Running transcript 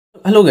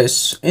Hello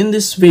guys, in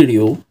this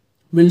video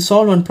we'll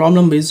solve one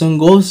problem based on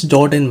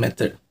Gauss-Jordan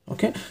method.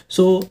 Okay,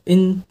 so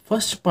in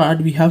first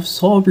part we have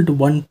solved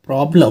one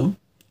problem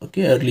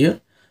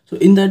earlier. So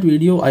in that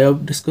video I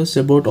have discussed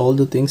about all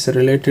the things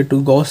related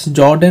to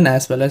Gauss-Jordan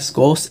as well as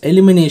Gauss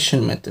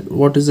elimination method.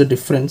 What is the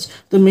difference?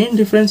 The main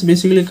difference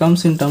basically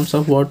comes in terms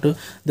of what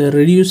they're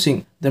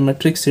reducing the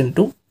matrix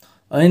into.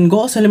 In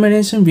Gauss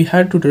elimination we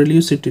had to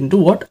reduce it into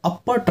what?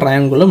 Upper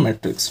triangular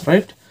matrix,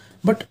 right?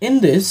 But in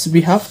this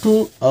we have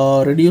to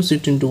reduce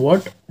it into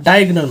what?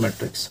 Diagonal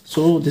matrix.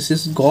 So this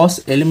is Gauss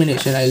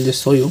elimination. I'll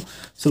just show you.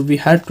 So we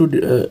had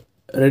to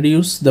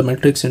reduce the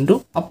matrix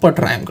into upper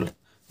triangle,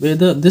 where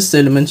this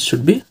elements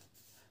should be,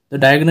 the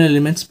diagonal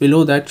elements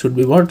below that should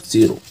be what?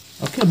 0.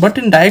 Okay, but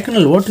in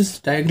diagonal, what is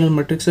diagonal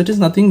matrix? It is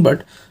nothing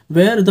but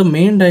where the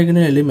main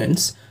diagonal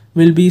elements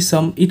will be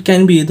some, it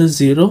can be either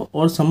 0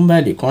 or some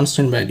value,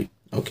 constant value.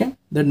 Okay,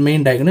 that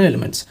main diagonal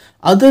elements.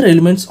 Other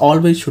elements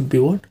always should be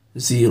what?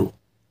 0.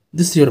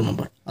 This you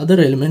remember.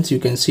 Other elements you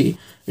can see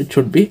it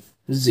should be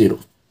 0.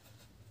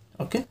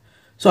 Okay,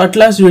 so at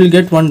last you will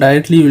get one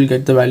directly, you will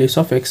get the values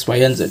of x, y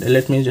and z.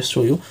 Let me just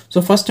show you.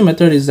 So first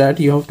method is that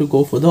you have to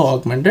go for the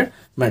augmented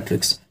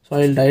matrix. So I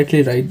will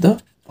directly write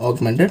the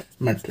augmented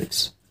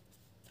matrix.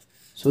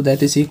 So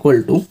that is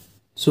equal to,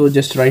 so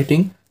just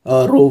writing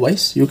row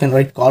wise, you can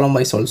write column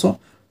wise also.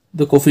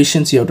 The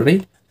coefficients you have to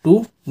write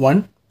 2,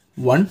 1,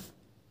 1,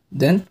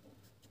 then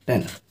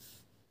 10.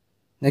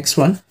 Next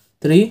one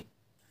 3,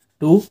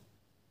 2,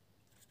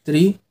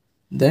 3,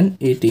 then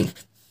 18.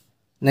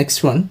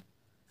 Next one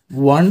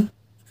 1,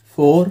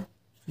 4,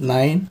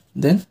 9,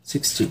 then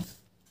 16.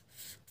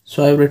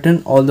 So I have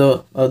written all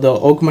the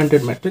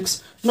augmented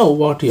matrix. Now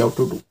what you have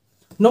to do?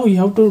 Now you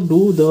have to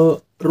do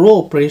the row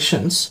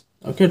operations,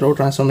 okay, row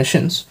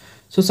transformations.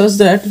 So such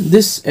that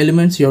this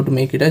elements you have to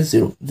make it as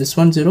 0. This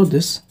one 0,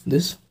 this,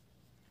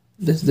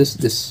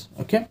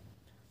 okay.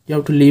 You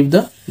have to leave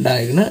the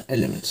diagonal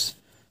elements.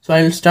 So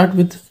I will start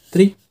with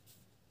 3.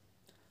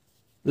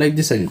 Like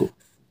this I'll go.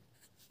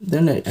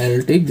 Then I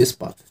will take this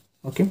path.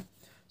 Okay.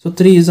 So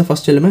 3 is the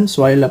first element.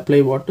 So I will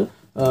apply what?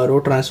 Row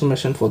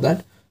transformation for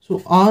that. So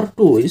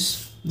R2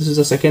 is, this is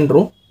the second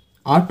row.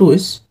 R2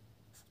 is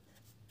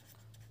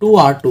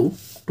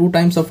 2R2, 2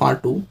 times of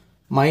R2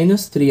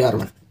 minus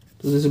 3R1.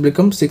 So this will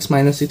become 6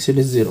 minus 6, it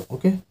is 0.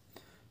 Okay.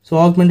 So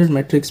augmented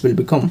matrix will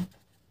become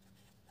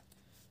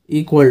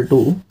equal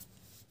to,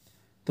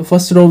 the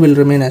first row will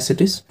remain as it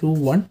is 2,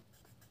 1,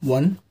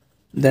 1,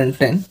 then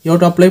 10. You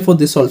have to apply for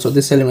this also,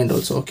 this element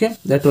also. Okay,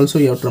 that also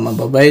you have to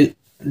remember. While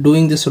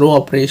doing this row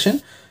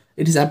operation,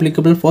 it is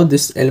applicable for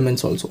this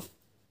elements also.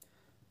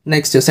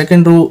 Next, the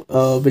second row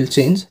will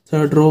change.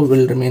 Third row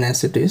will remain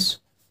as it is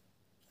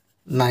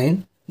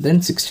 9,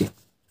 then 16.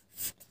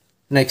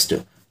 Next,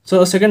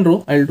 so second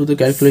row I will do the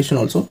calculation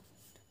also.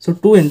 So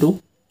 2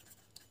 into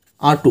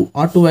R2,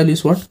 R2 value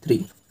is what?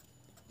 3,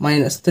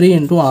 minus 3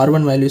 into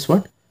R1 value is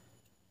what?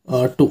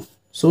 2.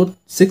 So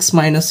 6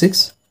 minus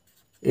 6,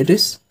 it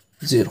is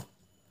 0.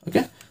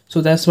 Okay,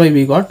 so that's why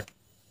we got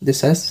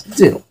this as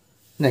 0.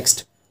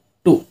 Next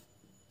 2,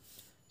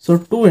 so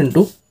 2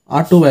 into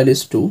R2 value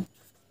is 2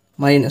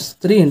 minus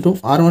 3 into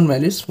R1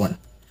 value is 1.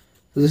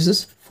 So this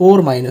is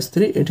 4 minus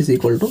 3, it is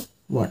equal to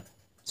 1.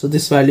 So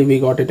this value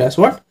we got it as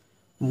what?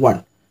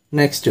 1.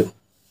 Next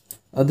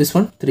this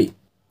one 3,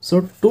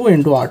 so 2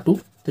 into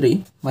R2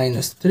 3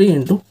 minus 3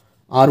 into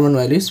R1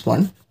 value is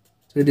 1.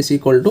 So it is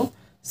equal to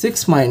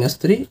 6 minus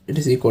 3, it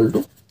is equal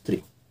to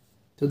 3.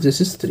 So this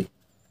is 3.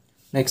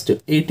 Next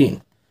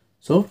 18,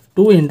 so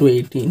 2 into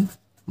 18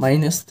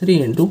 minus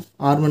 3 into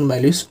R1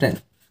 value is 10.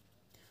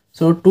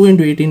 So 2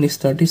 into 18 is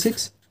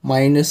 36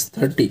 minus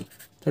 30.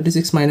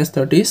 36 minus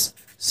 30 is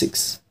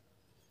 6.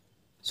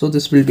 So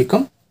this will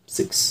become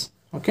 6.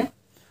 Okay.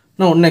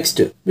 Now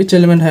next, which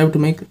element I have to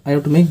make? I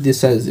have to make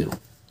this as 0.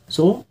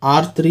 So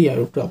R3 I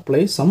have to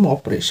apply some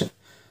operation.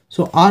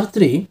 So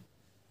R3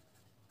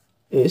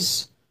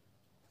 is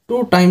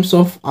 2 times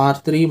of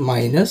R3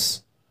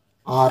 minus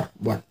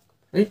R1,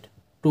 right?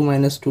 2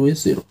 minus 2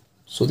 is 0.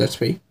 So that's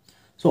why.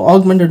 So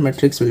augmented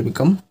matrix will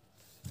become,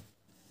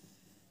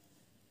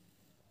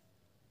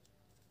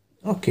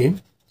 okay,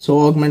 so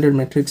augmented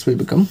matrix will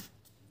become,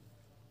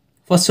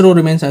 first row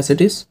remains as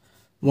it is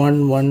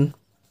 1, 1,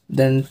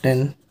 then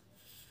 10.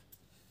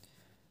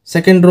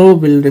 Second row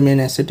will remain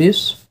as it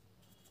is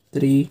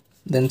 3,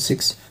 then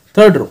 6.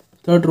 Third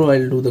row I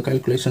will do the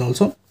calculation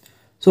also.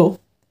 So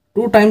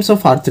 2 times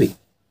of R3.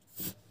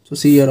 So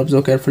see here,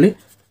 observe carefully.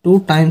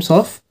 2 times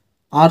of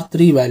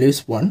R3 value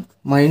is 1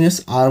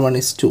 minus R1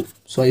 is 2.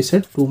 So I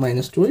said 2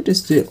 minus 2, it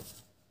is 0.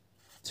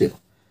 0.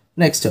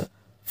 Next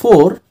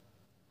 4.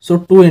 So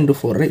 2 into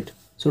 4, right?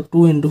 So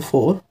 2 into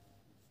 4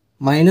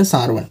 minus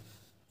R1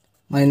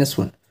 minus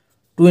 1.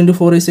 2 into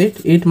 4 is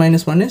 8. 8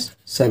 minus 1 is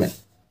 7.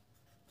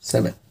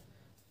 7.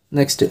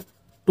 Next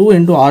 2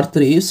 into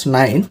R3 is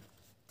 9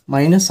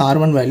 minus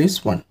R1 value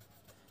is 1.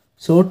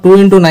 So 2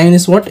 into 9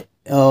 is what?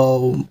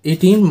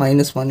 18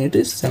 minus 1, it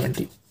is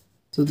 17.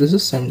 So this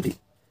is 17.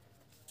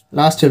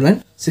 Last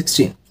element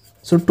 16.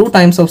 So 2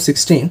 times of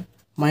 16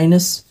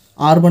 minus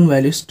R1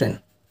 value is 10.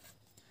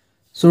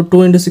 So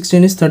 2 into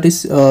 16 is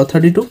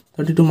 32.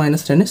 32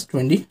 minus 10 is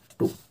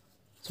 22.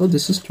 So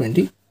this is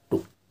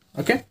 22.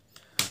 Okay.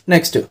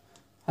 Next,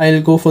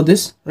 I'll go for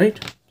this, right?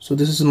 So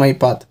this is my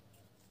path.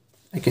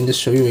 I can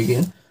just show you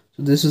again.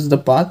 So this is the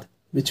path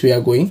which we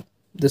are going.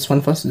 This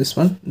one first, this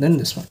one, then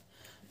this one.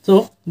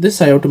 So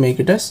this I have to make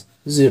it as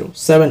 0,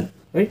 7,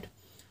 right?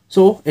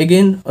 So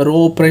again, a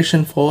row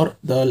operation for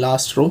the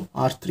last row,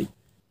 R3.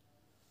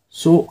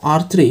 So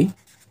R3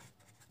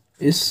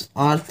 is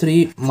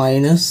R3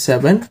 minus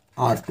 7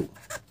 R2.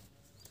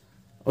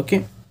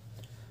 Okay.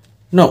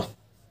 Now,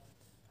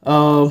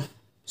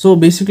 so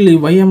basically,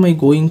 why am I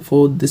going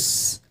for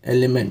this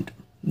element,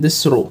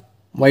 this row?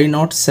 Why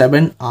not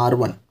 7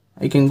 R1?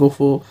 I can go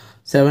for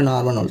 7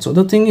 R1 also.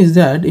 The thing is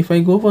that if I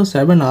go for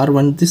 7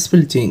 R1, this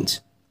will change.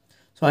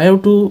 So I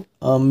have to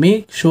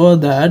make sure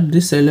that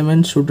this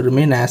element should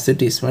remain as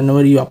it is.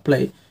 Whenever you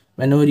apply,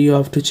 whenever you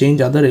have to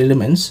change other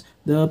elements,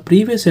 the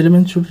previous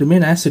element should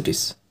remain as it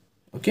is.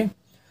 Okay.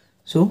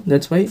 So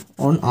that's why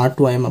on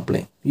R2 I am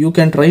applying. You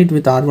can try it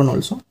with R1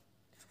 also.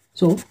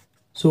 So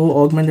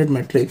augmented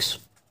matrix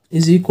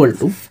is equal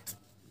to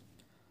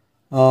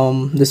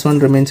this one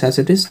remains as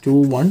it is, 2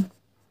 1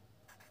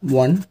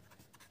 1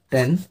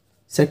 10.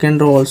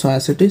 Second row also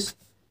as it is,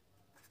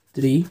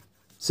 3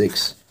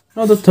 6.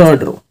 Now the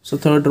third row. So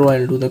third row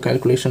I'll do the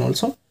calculation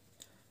also.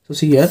 So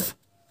see here,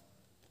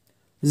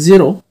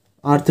 0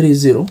 R3 is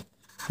 0.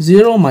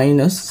 0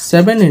 minus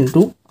 7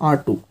 into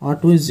R2.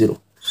 R2 is 0.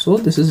 So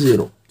this is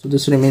 0. So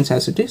this remains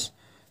as it is.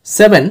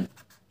 7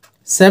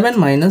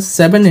 minus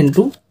 7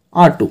 into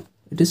R2.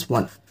 It is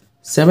 1.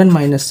 7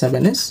 minus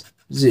 7 is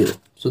 0.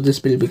 So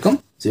this will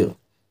become 0.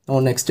 Now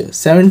next is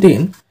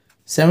 17.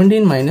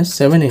 17 minus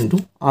 7 into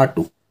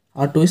R2.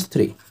 R2 is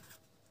 3.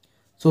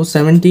 So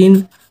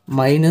 17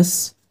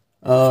 minus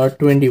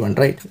 21,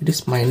 right? It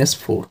is minus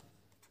 4.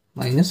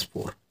 Minus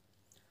 4.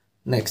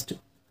 Next,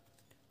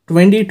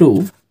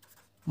 22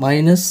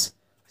 minus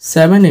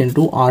 7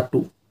 into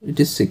R2. It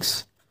is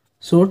 6.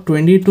 So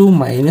 22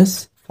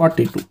 minus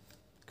 42.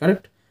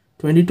 Correct?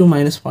 22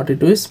 minus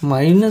 42 is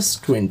minus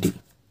 20.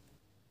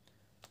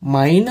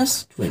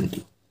 Minus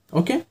 20.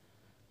 Okay.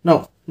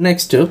 Now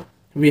next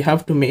we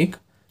have to make.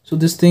 So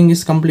this thing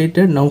is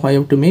completed. Now I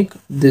have to make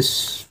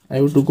this. I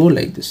have to go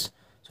like this.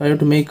 So I have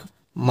to make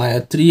my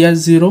 3 as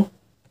 0,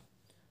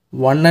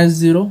 1 as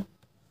 0,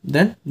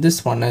 then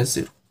this 1 as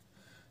 0.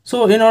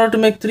 So in order to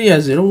make 3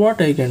 as 0, what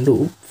I can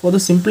do, for the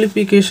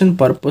simplification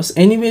purpose,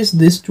 anyways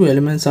these two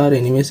elements are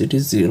anyways it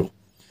is 0.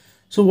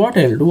 So what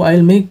I'll do,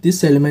 I'll make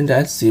this element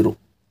as 0.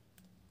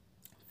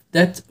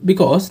 That's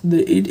because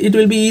it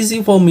will be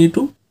easy for me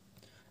to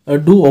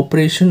do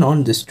operation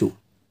on this two.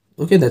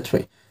 Okay, that's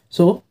why.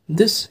 So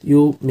this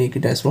you make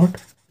it as what?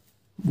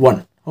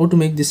 1. How to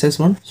make this as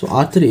 1? So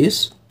R3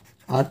 is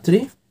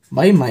R3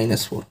 by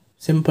minus 4.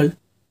 Simple.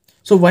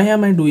 So why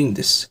am I doing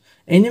this?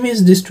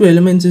 Anyways these two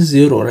elements is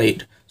 0,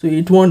 right? So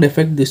it won't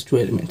affect these two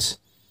elements.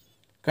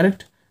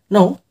 Correct?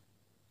 Now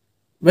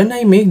when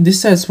I make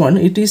this as 1,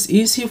 it is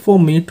easy for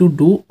me to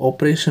do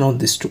operation on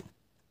this two.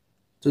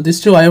 So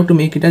this two I have to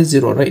make it as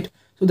 0, right?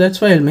 So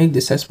that's why I'll make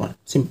this as 1.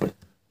 Simple.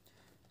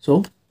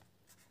 So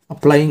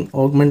applying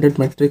augmented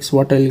matrix,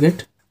 what I'll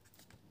get?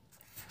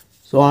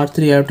 So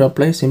R3 I have to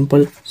apply,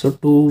 simple. So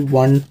 2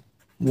 1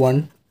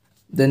 1,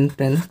 then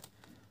 10,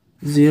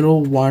 0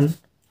 1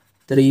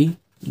 3,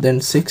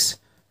 then 6.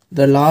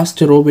 The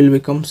last row will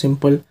become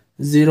simple.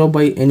 0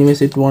 by,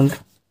 anyways it won't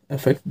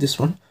affect this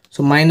one.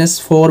 So minus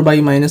 4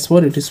 by minus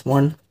 4 it is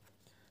 1.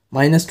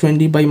 Minus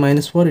 20 by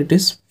minus 4 it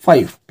is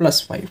 5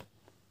 plus 5.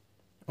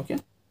 Okay.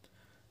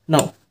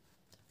 Now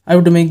I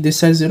have to make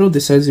this as 0,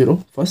 this as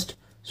 0 first.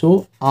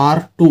 So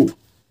R2,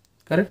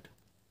 correct?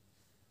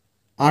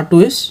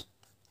 R2 is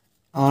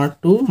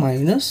R2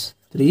 minus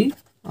 3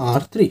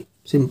 R3.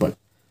 Simple.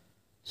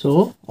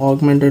 So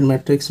augmented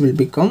matrix will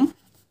become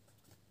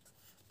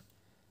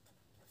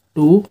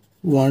 2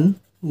 1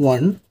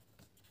 1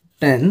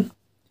 10.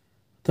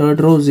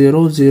 Third row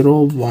 0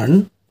 0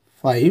 1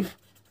 5.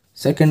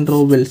 Second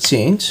row will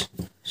change.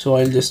 So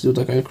I'll just do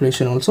the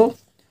calculation also.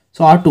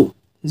 So R2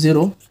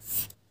 0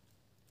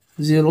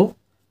 0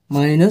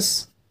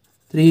 minus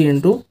 3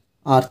 into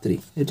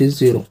R3. It is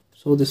 0.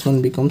 So this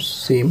one becomes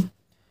same.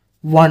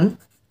 1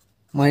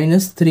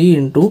 minus 3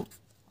 into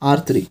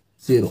R3.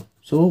 0.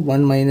 So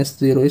 1 minus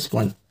 0 is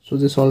 1. So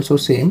this also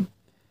same.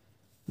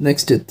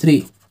 Next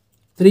 3.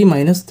 3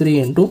 minus 3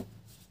 into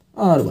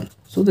R1.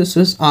 So this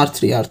is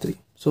R3.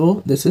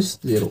 So this is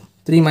 0.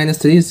 3 minus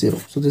 3 is 0.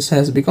 So this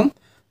has become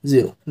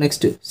 0.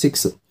 Next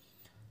 6.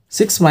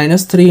 6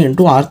 minus 3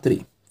 into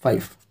R3.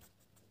 5.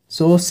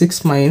 So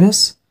 6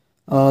 minus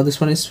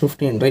this one is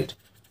 15, right?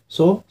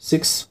 So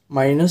 6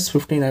 minus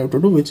 15 I have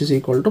to do, which is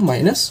equal to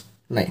minus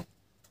 9.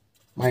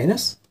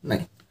 Minus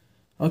 9.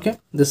 Okay,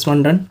 this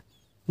one done.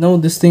 Now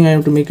this thing I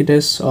have to make it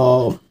as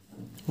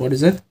what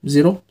is that?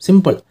 0.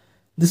 Simple.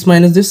 This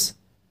minus this.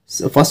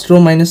 So first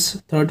row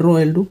minus third row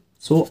I'll do.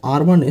 So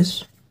R1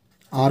 is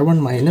R1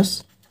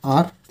 minus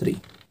R3.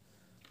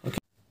 Okay.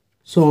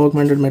 So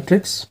augmented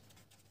matrix.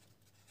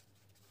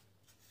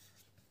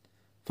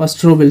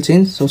 first row will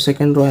change, so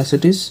second row as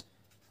it is,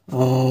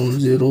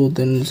 0,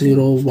 then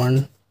 0,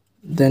 1,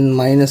 then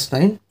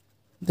 -9,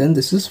 then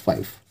this is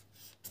 5.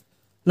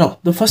 Now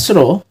the first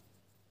row,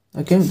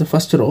 okay, the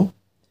first row,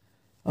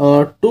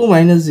 2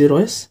 minus 0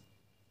 is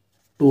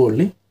 2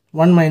 only,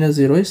 1 minus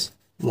 0 is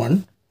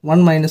 1,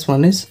 1 minus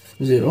 1 is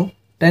 0,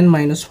 10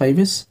 minus 5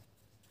 is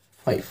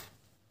 5.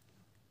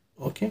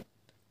 Okay,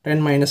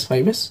 10 minus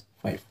 5 is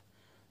 5.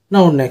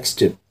 Now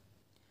next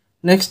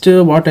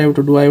what I have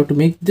to do, I have to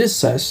make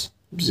this as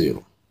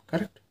 0,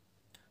 correct?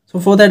 So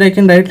for that I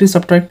can directly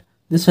subtract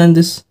this and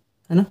this,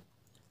 you know,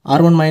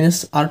 r1 minus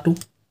r2.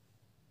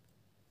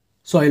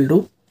 So I'll do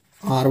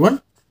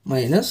r1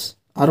 minus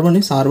r1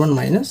 is r1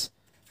 minus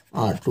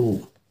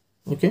r2.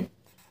 Okay,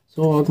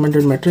 so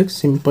augmented matrix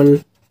simple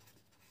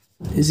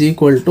is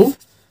equal to,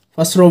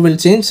 first row will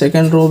change,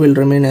 second row will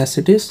remain as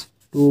it is,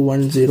 2,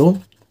 1,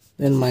 0,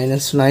 then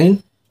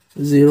 -9,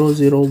 0,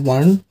 0,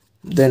 1,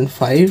 then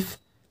 5.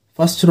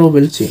 First row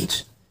will change,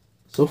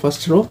 so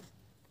first row,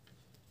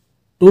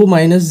 2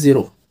 minus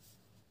 0,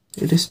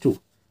 it is 2,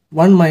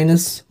 1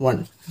 minus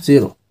 1,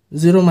 0,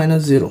 0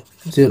 minus 0,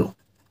 0,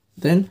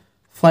 then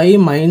 5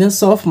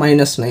 minus of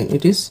 -9,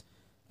 it is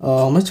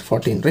how much,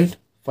 14, right?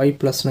 5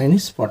 plus 9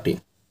 is 14.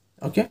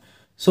 Okay,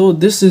 so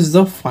this is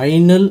the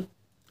final,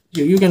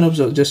 you can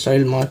observe, just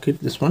I'll mark it,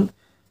 this one,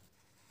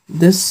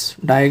 this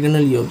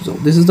diagonal you observe,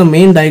 this is the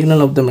main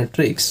diagonal of the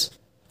matrix.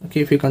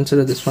 Okay, if you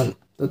consider this one,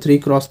 the 3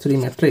 cross 3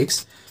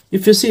 matrix,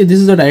 if you see, this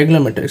is the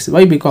diagonal matrix.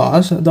 Why?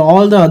 Because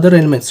all the other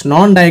elements,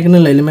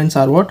 non-diagonal elements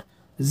are what?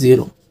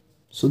 0.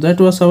 So that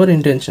was our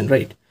intention,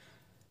 right?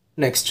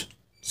 Next,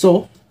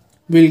 so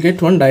we'll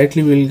get one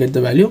directly, we'll get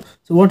the value.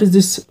 So what is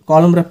this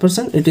column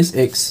represent? It is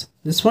x,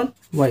 this one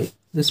y,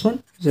 this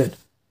one z,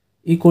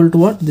 equal to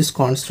what? This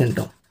constant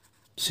term.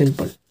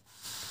 Simple.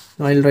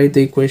 Now I'll write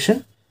the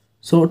equation.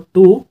 So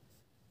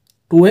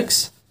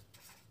 2x,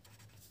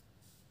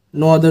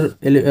 no other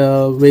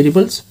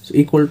variables, so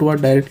equal to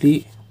what?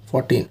 Directly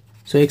 14.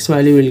 So x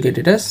value will get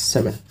it as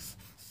 7.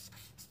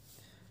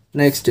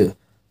 Next,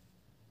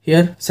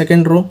 here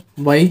second row,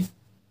 y,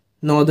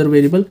 no other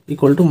variable,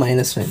 equal to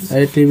 -9.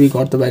 Directly we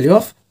got the value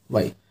of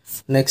y.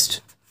 Next,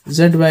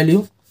 z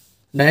value,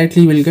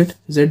 directly will get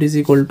z is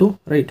equal to,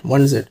 right,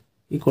 1z,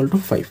 equal to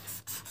 5.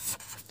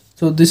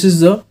 So this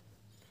is the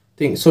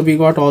thing. So we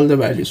got all the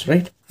values,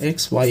 right?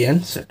 X, y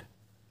and z.